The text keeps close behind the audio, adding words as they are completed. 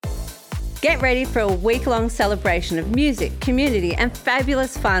Get ready for a week-long celebration of music, community and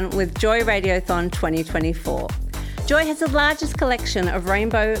fabulous fun with Joy Radiothon 2024. Joy has the largest collection of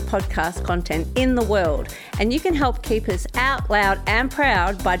rainbow podcast content in the world, and you can help keep us out loud and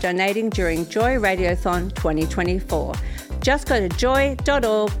proud by donating during Joy Radiothon 2024. Just go to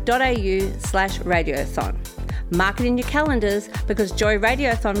joy.org.au/radiothon. Mark it in your calendars because Joy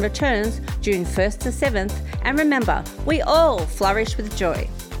Radiothon returns June 1st to 7th, and remember, we all flourish with joy.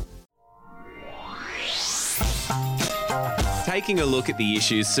 Taking a look at the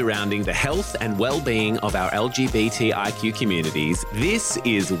issues surrounding the health and well-being of our LGBTIQ communities, this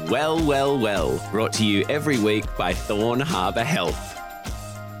is Well, Well, Well, brought to you every week by Thorn Harbour Health.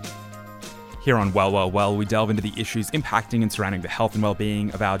 Here on Well, Well, Well, we delve into the issues impacting and surrounding the health and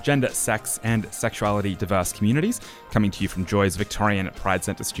well-being of our gender, sex and sexuality diverse communities. Coming to you from Joy's Victorian Pride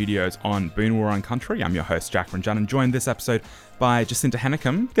Centre studios on Boonwurrung Country. I'm your host, Jack Runjun, and joined this episode by Jacinta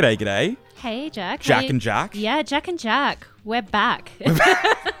Hennecum. G'day, g'day. Hey, Jack. Jack and Jack. Yeah, Jack and Jack. We're back.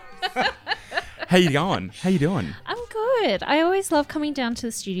 How you going? How you doing? I'm good. I always love coming down to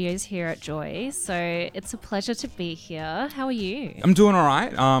the studios here at Joy, so it's a pleasure to be here. How are you? I'm doing all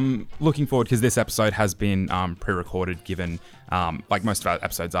right. Looking forward because this episode has been pre-recorded, given like most of our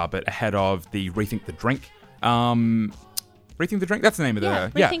episodes are, but ahead of the Rethink the Drink. Rethink the Drink? That's the name of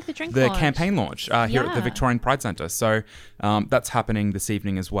Rethink the Drink the launch. campaign launch here at the Victorian Pride Centre. So that's happening this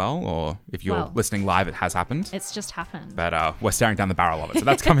evening as well, or if you're listening live, it has happened. It's just happened. But we're staring down the barrel of it, so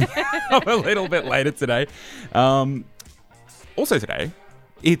that's coming up a little bit later today. Also today,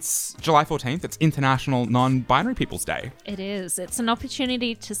 it's July 14th. It's International Non-Binary People's Day. It is. It's an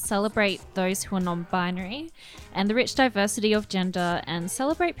opportunity to celebrate those who are non-binary and the rich diversity of gender, and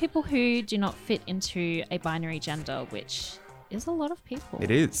celebrate people who do not fit into a binary gender, which is a lot of people.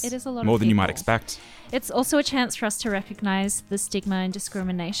 It is. It is a lot more of than you people. might expect. It's also a chance for us to recognise the stigma and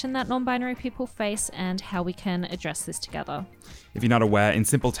discrimination that non-binary people face and how we can address this together. If you're not aware, in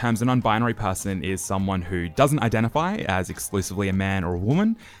simple terms, a non-binary person is someone who doesn't identify as exclusively a man or a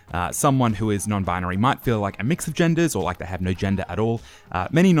woman. Someone who is non-binary might feel like a mix of genders or like they have no gender at all.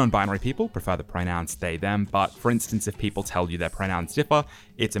 Many non-binary people prefer the pronouns they, them, but for instance, if people tell you their pronouns differ,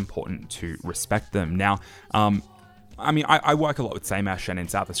 it's important to respect them. Now, I work a lot with SAMESH and in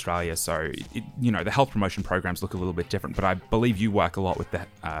South Australia, so, the health promotion programs look a little bit different, but I believe you work a lot with the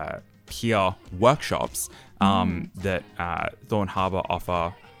peer workshops that Thorn Harbour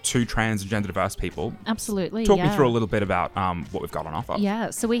offer to trans and gender diverse people. Absolutely, Talk me through a little bit about what we've got on offer.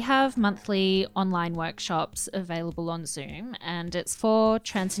 Yeah, so we have monthly online workshops available on Zoom, and it's for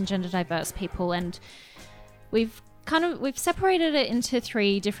trans and gender diverse people, and we've separated it into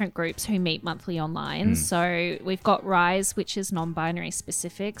 3 different groups who meet monthly online. So we've got Rise, which is non-binary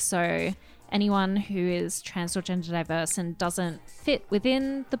specific. So anyone who is trans or gender diverse and doesn't fit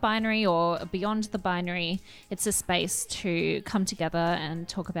within the binary or beyond the binary, it's a space to come together and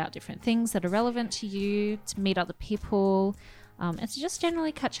talk about different things that are relevant to you, to meet other people, and to just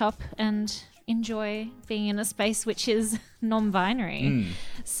generally catch up and enjoy being in a space which is non-binary.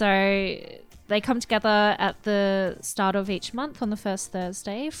 So they come together at the start of each month on the first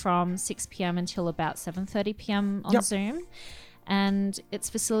Thursday from 6 p.m. until about 7:30 p.m. on Zoom. And it's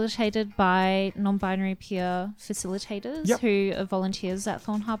facilitated by non-binary peer facilitators who are volunteers at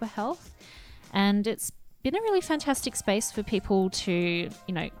Thorn Harbour Health. And it's been a really fantastic space for people to,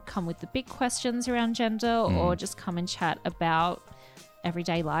 come with the big questions around gender or just come and chat about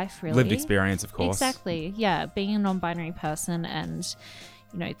everyday life, really. Lived experience, of course. Exactly, yeah. Being a non-binary person and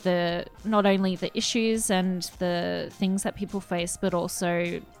not only the issues and the things that people face, but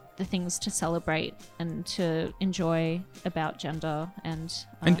also the things to celebrate and to enjoy about gender and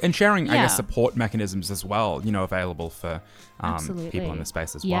sharing, I guess, support mechanisms as well, available for people in the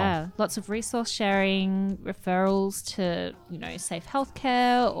space as well. Yeah, lots of resource sharing, referrals to, safe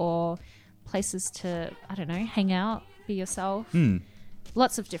healthcare or places to, hang out, be yourself.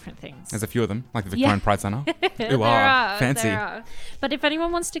 Lots of different things. There's a few of them, like the Victorian Pride Centre. There are. Fancy. There are. But if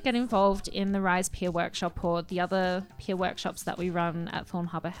anyone wants to get involved in the Rise Peer Workshop or the other peer workshops that we run at Thorn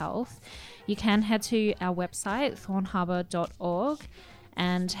Harbour Health, you can head to our website, thornharbour.org,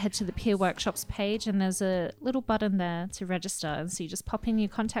 and head to the peer workshops page, and there's a little button there to register. And so you just pop in your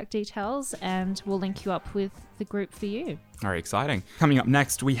contact details and we'll link you up with the group for you. Very exciting. Coming up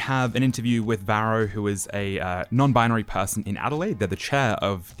next, we have an interview with Varo, who is a non-binary person in Adelaide. They're the chair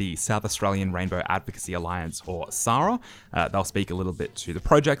of the South Australian Rainbow Advocacy Alliance, or SARA. They'll speak a little bit to the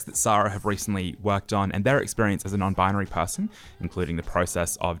projects that SARA have recently worked on and their experience as a non-binary person, including the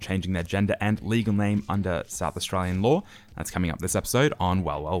process of changing their gender and legal name under South Australian law. That's coming up this episode on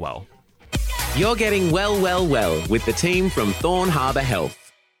Well, Well, Well. You're getting Well, Well, Well with the team from Thorn Harbour Health.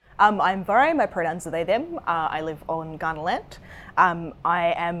 I'm Vore, my pronouns are they, them. I live on Kaurna land.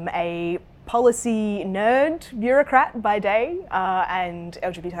 I am a policy nerd, bureaucrat by day, and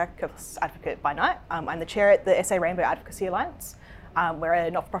LGBTQ advocate by night. I'm the chair at the SA Rainbow Advocacy Alliance. We're a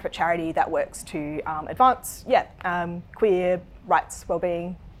not-for-profit charity that works to advance queer rights,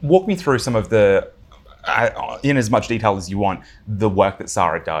 wellbeing. Walk me through some of the, in as much detail as you want, the work that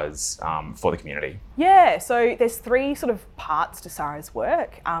Sara does for the community. Yeah, so there's three sort of parts to Sara's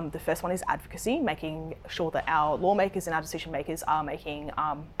work. The first one is advocacy, making sure that our lawmakers and our decision makers are making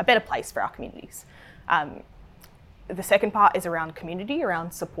a better place for our communities. The second part is around community,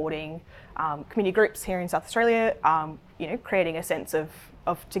 around supporting community groups here in South Australia, creating a sense of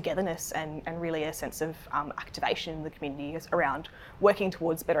togetherness and really a sense of activation in the community around working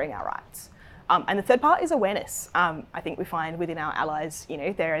towards bettering our rights. And the third part is awareness. I think we find within our allies,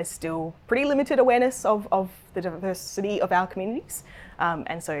 there is still pretty limited awareness of the diversity of our communities.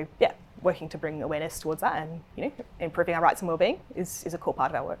 And so, working to bring awareness towards that and, improving our rights and wellbeing is a core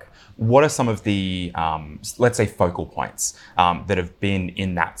part of our work. What are some of the, let's say, focal points that have been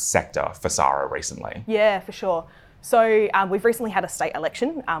in that sector for Sara recently? Yeah, for sure. So we've recently had a state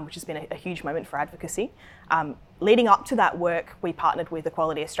election, which has been a huge moment for advocacy. Leading up to that work, we partnered with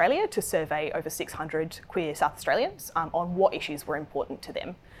Equality Australia to survey over 600 queer South Australians on what issues were important to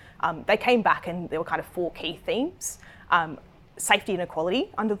them. They came back and there were kind of four key themes. Safety and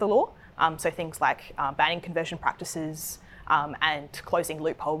equality under the law, so things like banning conversion practices and closing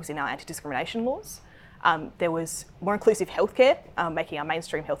loopholes in our anti-discrimination laws. There was more inclusive healthcare, making our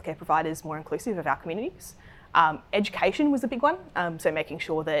mainstream healthcare providers more inclusive of our communities. Education was a big one, so making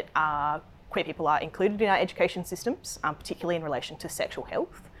sure that queer people are included in our education systems, particularly in relation to sexual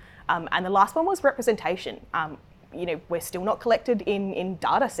health. And the last one was representation. We're still not collected in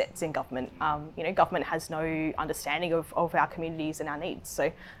data sets in government. Government has no understanding of our communities and our needs. So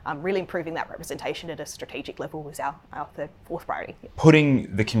really improving that representation at a strategic level was our fourth priority.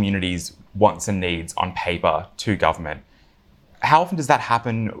 Putting the community's wants and needs on paper to government, how often does that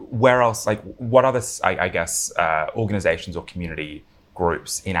happen? Where else, what other, organisations or community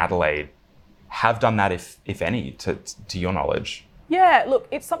groups in Adelaide have done that, if any, to your knowledge? Yeah, look,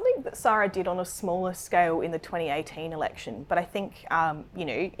 it's something that Sara did on a smaller scale in the 2018 election. But I think,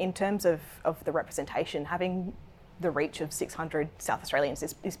 in terms of the representation, having the reach of 600 South Australians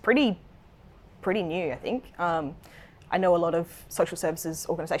is pretty new, I think. I know a lot of social services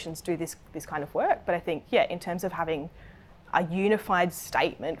organisations do this kind of work, but I think, in terms of having a unified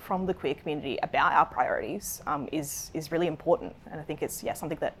statement from the queer community about our priorities is really important. And I think it's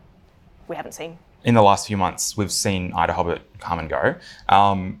something that we haven't seen. In the last few months, we've seen Ida Hobbit come and go.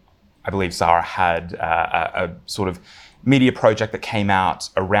 I believe Sara had a sort of media project that came out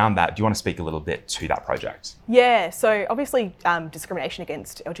around that. Do you want to speak a little bit to that project? Yeah, so obviously discrimination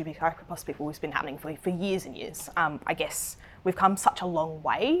against LGBTQ+ people has been happening for years and years. I guess we've come such a long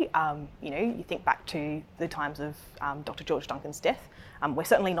way. You think back to the times of Dr. George Duncan's death. We're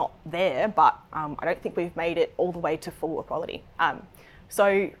certainly not there, but I don't think we've made it all the way to full equality.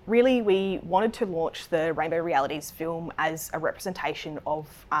 So really, we wanted to launch the Rainbow Realities film as a representation of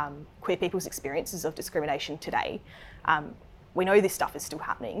queer people's experiences of discrimination today. We know this stuff is still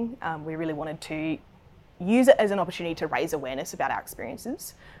happening. We really wanted to use it as an opportunity to raise awareness about our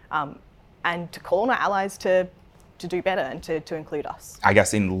experiences and to call on our allies to do better and to include us. I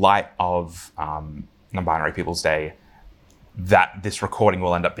guess in light of Non-Binary People's Day, that this recording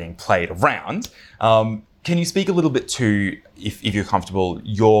will end up being played around. Can you speak a little bit to, if you're comfortable,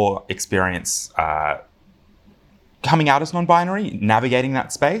 your experience coming out as non-binary, navigating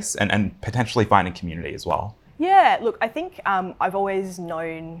that space, and potentially finding community as well? Yeah, look, I think I've always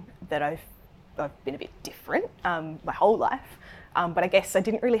known that I've been a bit different my whole life, but I guess I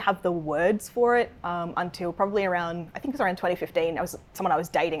didn't really have the words for it until probably around 2015. Someone I was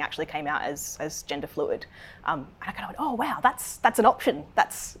dating actually came out as gender fluid, and I kind of went, oh wow, that's an option.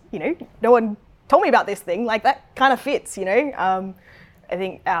 That's no one told me about this thing, that kind of fits, I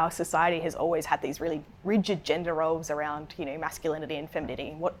think our society has always had these really rigid gender roles around, masculinity and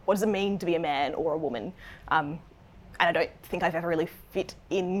femininity. What does it mean to be a man or a woman? And I don't think I've ever really fit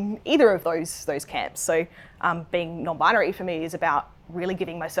in either of those camps. So being non-binary for me is about really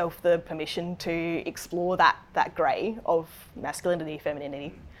giving myself the permission to explore that grey of masculinity,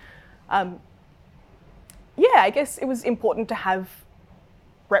 femininity. I guess it was important to have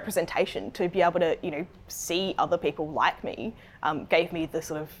representation, to be able to see other people like me, gave me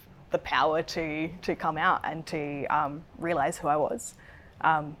the power to come out and to realise who I was.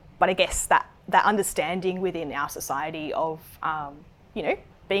 But I guess that understanding within our society of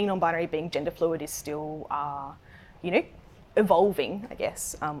being non-binary, being gender fluid is still evolving, I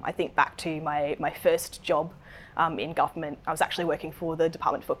guess. I think back to my first job in government. I was actually working for the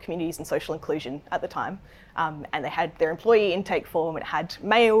Department for Communities and Social Inclusion at the time, and they had their employee intake form. It had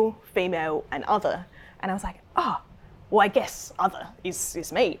male, female, and other, and I was like, oh, well, I guess other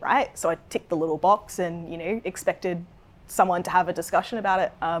is me, right? So I ticked the little box and, you know, expected someone to have a discussion about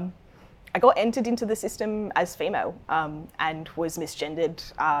it. I got entered into the system as female and was misgendered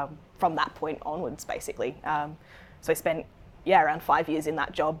from that point onwards, basically. So I spent, around 5 years in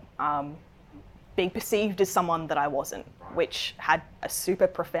that job, being perceived as someone that I wasn't, which had a super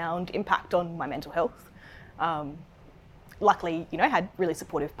profound impact on my mental health. Luckily, you know, I had a really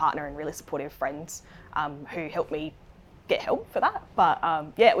supportive partner and really supportive friends who helped me get help for that. But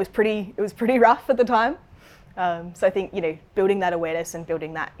it was pretty rough at the time. So I think, you know, building that awareness and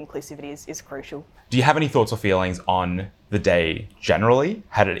building that inclusivity is crucial. Do you have any thoughts or feelings on the day generally?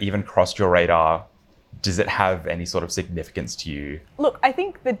 Had it even crossed your radar? Does it have any sort of significance to you? Look, I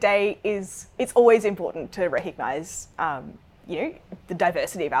think the day it's always important to recognise, you know, the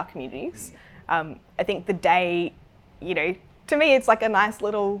diversity of our communities. I think the day, you know, to me, it's like a nice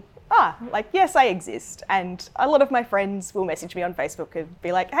little, like, yes, I exist. And a lot of my friends will message me on Facebook and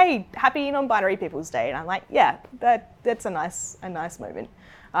be like, hey, happy Non-Binary People's Day. And I'm like, yeah, that's a nice moment.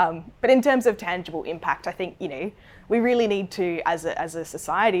 But in terms of tangible impact, I think, you know, we really need to, as a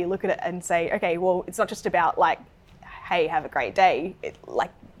society, look at it and say, okay, well, it's not just about like, hey, have a great day.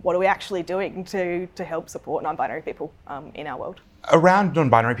 Like, what are we actually doing to help support non-binary people in our world? Around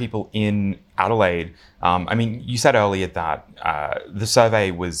non-binary people in Adelaide, I mean, you said earlier that the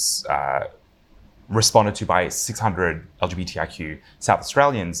survey was responded to by 600 LGBTIQ South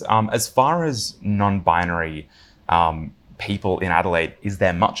Australians. As far as non-binary people in Adelaide, is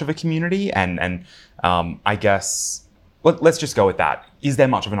there much of a community? And I guess, let's just go with that. Is there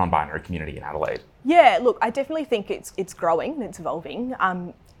much of a non-binary community in Adelaide? Yeah, look, I definitely think it's growing, it's evolving.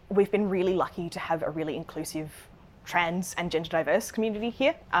 We've been really lucky to have a really inclusive trans and gender diverse community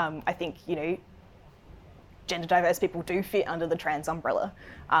here. I think, you know, gender diverse people do fit under the trans umbrella.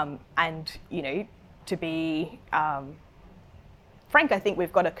 And, you know, to be frank, I think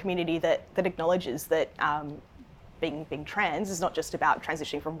we've got a community that acknowledges that being trans is not just about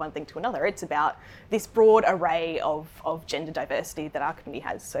transitioning from one thing to another. It's about this broad array of gender diversity that our community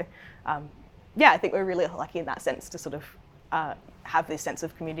has. So, I think we're really lucky in that sense to sort of have this sense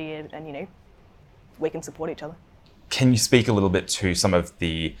of community and, you know, we can support each other. Can you speak a little bit to some of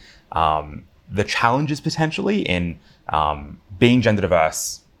the challenges potentially in being gender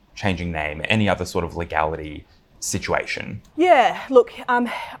diverse, changing name, any other sort of legality situation? Yeah, look,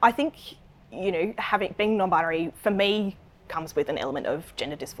 I think, you know, being non-binary for me comes with an element of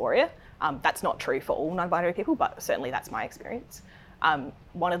gender dysphoria. That's not true for all non-binary people, but certainly that's my experience.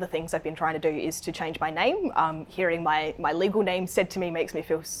 One of the things I've been trying to do is to change my name. Hearing my legal name said to me makes me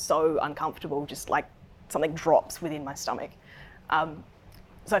feel so uncomfortable, just like something drops within my stomach.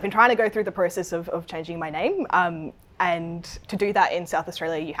 So I've been trying to go through the process of changing my name. And to do that in South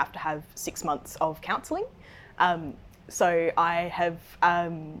Australia, you have to have 6 months of counselling. So I have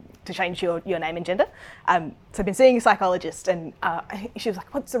to change your name and gender. So I've been seeing a psychologist and she was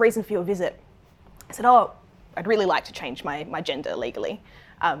like, what's the reason for your visit? I said, I'd really like to change my gender legally.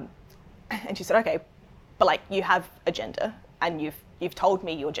 And she said, okay, but like you have a gender and you've told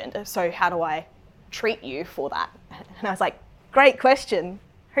me your gender, so how do I treat you for that? And I was like, great question,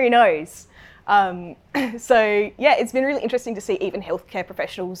 who knows? So yeah, it's been really interesting to see even healthcare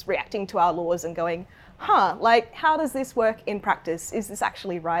professionals reacting to our laws and going, like how does this work in practice? Is this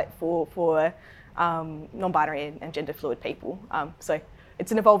actually right for non-binary and gender fluid people? So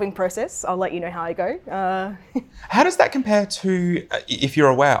it's an evolving process. I'll let you know how I go. How does that compare to, if you're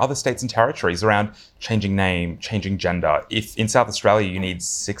aware, other states and territories around changing name, changing gender? If in South Australia you need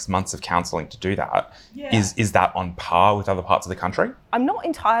 6 months of counselling to do that, is that on par with other parts of the country? I'm not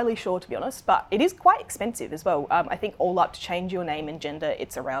entirely sure, to be honest, but it is quite expensive as well. I think all up to change your name and gender,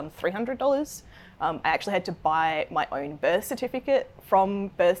 it's around $300. I actually had to buy my own birth certificate from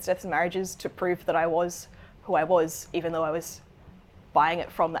Births, Deaths and Marriages to prove that I was who I was, even though I was buying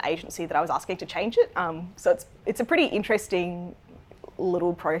it from the agency that I was asking to change it. So it's a pretty interesting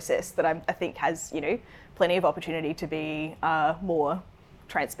little process that I think has, you know, plenty of opportunity to be more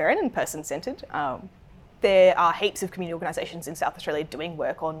transparent and person-centred. There are heaps of community organisations in South Australia doing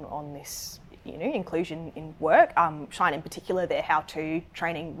work on this, you know, inclusion in work. Shine in particular, their how-to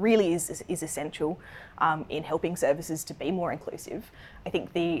training really is essential in helping services to be more inclusive. I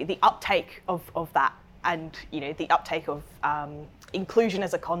think the uptake of that and, you know, the uptake of inclusion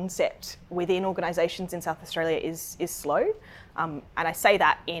as a concept within organisations in South Australia is slow. And I say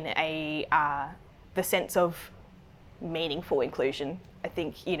that in the sense of meaningful inclusion. I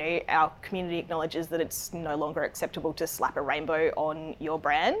think, you know, our community acknowledges that it's no longer acceptable to slap a rainbow on your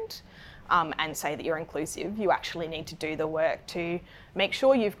brand and say that you're inclusive. You actually need to do the work to make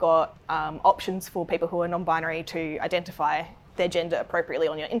sure you've got options for people who are non-binary to identify their gender appropriately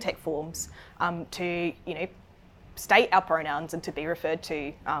on your intake forms, to, you know, state our pronouns and to be referred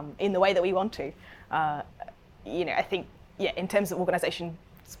to in the way that we want to. You know, I think, yeah, in terms of organisations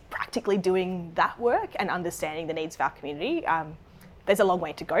practically doing that work and understanding the needs of our community, there's a long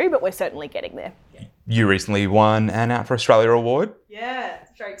way to go, but we're certainly getting there. You recently won an Out for Australia award. Yeah,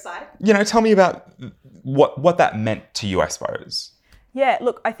 it's very exciting. You know, tell me about what that meant to you, I suppose. Yeah,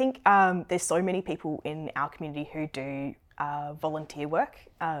 look, I think there's so many people in our community who do volunteer work.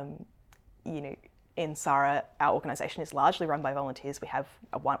 You know, in SARA, our organisation is largely run by volunteers. We have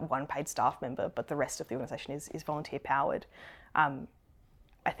one paid staff member, but the rest of the organisation is volunteer powered.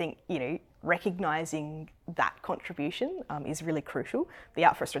 I think, you know, recognising that contribution is really crucial. The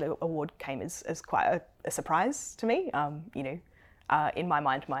Out for Australia award came as quite a surprise to me. You know, in my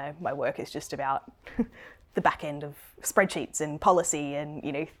mind, my work is just about the back end of spreadsheets and policy and,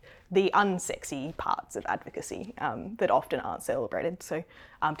 you know, the unsexy parts of advocacy that often aren't celebrated. So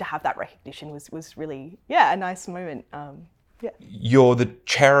to have that recognition was really, a nice moment. You're the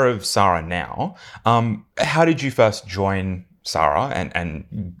chair of SARA now. How did you first join SARA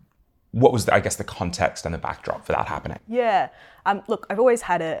and what was, the context and the backdrop for that happening? Yeah. Look, I've always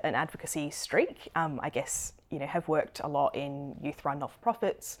had an advocacy streak. I guess, you know, have worked a lot in youth-run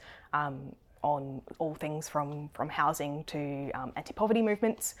not-for-profits, on all things from housing to anti-poverty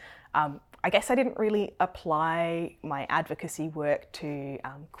movements. I guess I didn't really apply my advocacy work to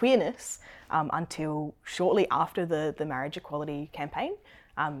queerness until shortly after the marriage equality campaign.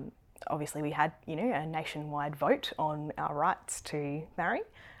 Obviously, we had, you know, a nationwide vote on our rights to marry.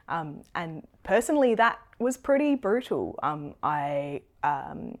 And personally, that was pretty brutal. I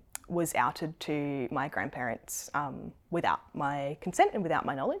was outed to my grandparents without my consent and without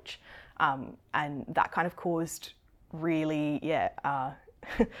my knowledge. And that kind of caused really,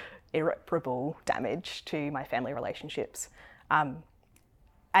 irreparable damage to my family relationships. And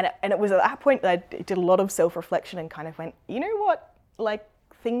it was at that point that I did a lot of self-reflection and kind of went, you know what, like,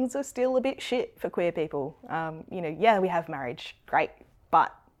 things are still a bit shit for queer people. You know, we have marriage, great,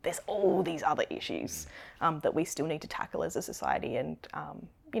 but there's all these other issues that we still need to tackle as a society. And,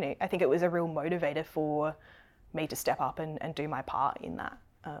 you know, I think it was a real motivator for me to step up and do my part in that.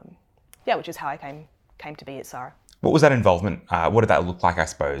 Which is how I came to be at SARA. What was that involvement? What did that look like, I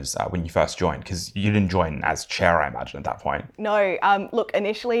suppose, when you first joined? Because you didn't join as chair, I imagine, at that point. No. Look,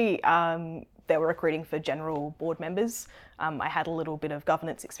 initially, they were recruiting for general board members. I had a little bit of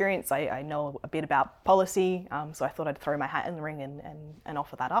governance experience. I know a bit about policy, so I thought I'd throw my hat in the ring and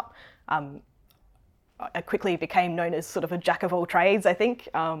offer that up. I quickly became known as sort of a jack of all trades, I think,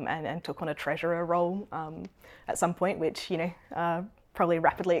 and took on a treasurer role at some point, which, you know, probably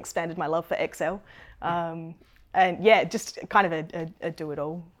rapidly expanded my love for Excel. Just kind of a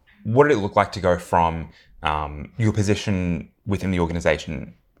do-it-all. What did it look like to go from your position within the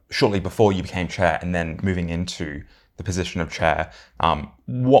organisation shortly before you became chair and then moving into the position of chair?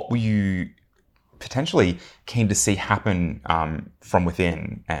 What were you potentially keen to see happen from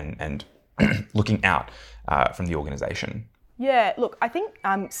within and looking out from the organisation? Yeah, look, I think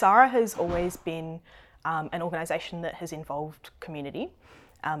SARA has always been an organisation that has involved community.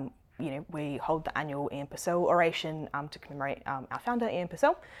 You know, we hold the annual Ian Purcell oration to commemorate our founder, Ian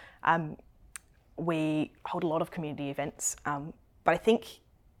Purcell. We hold a lot of community events, but I think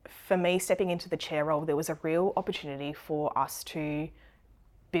for me, stepping into the chair role, there was a real opportunity for us to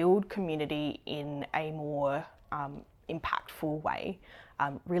build community in a more impactful way,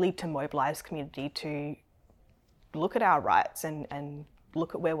 really to mobilise community to look at our rights and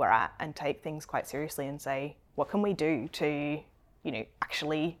look at where we're at and take things quite seriously and say, what can we do to, you know,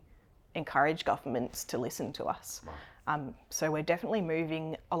 actually encourage governments to listen to us? So we're definitely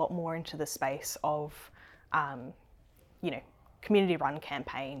moving a lot more into the space of, you know, community-run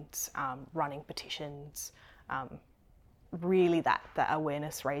campaigns, running petitions, really that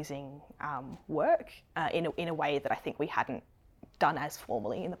awareness-raising work in a way that I think we hadn't done as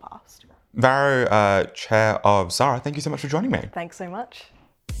formally in the past. Varo, Chair of SARA, thank you so much for joining me. Thanks so much.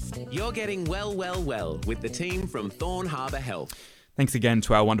 You're getting well with the team from Thorne Harbour Health. Thanks again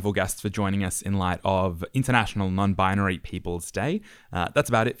to our wonderful guests for joining us in light of International Non-Binary People's Day. That's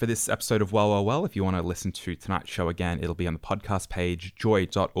about it for this episode of Well. If you want to listen to tonight's show again, it'll be on the podcast page,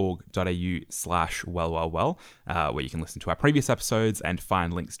 joy.org.au/well, where you can listen to our previous episodes and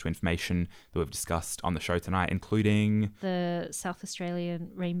find links to information that we've discussed on the show tonight, including the South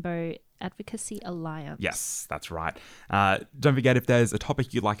Australian Rainbow Advocacy Alliance. Yes, that's right. Don't forget, if there's a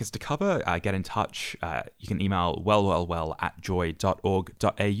topic you'd like us to cover, get in touch. You can email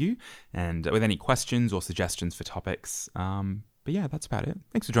wellwellwell@joy.org.au and with any questions or suggestions for topics. But yeah, that's about it.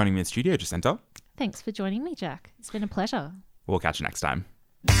 Thanks for joining me in the studio, Jacinta. Thanks for joining me, Jack. It's been a pleasure. We'll catch you next time.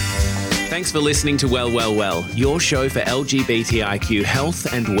 Thanks for listening to Well, Well, Well, your show for LGBTIQ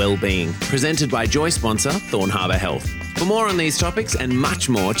health and well-being, presented by Joy sponsor Thorn Harbour Health. For more on these topics and much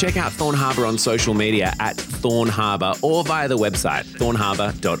more, check out Thorn Harbour on social media at Thorn Harbour or via the website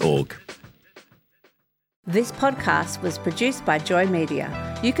thornharbour.org. This podcast was produced by Joy Media.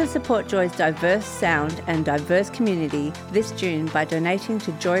 You can support Joy's diverse sound and diverse community this June by donating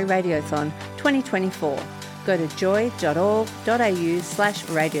to Joy Radiothon 2024. Go to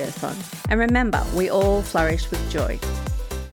joy.org.au/radiothon. And remember, we all flourish with joy.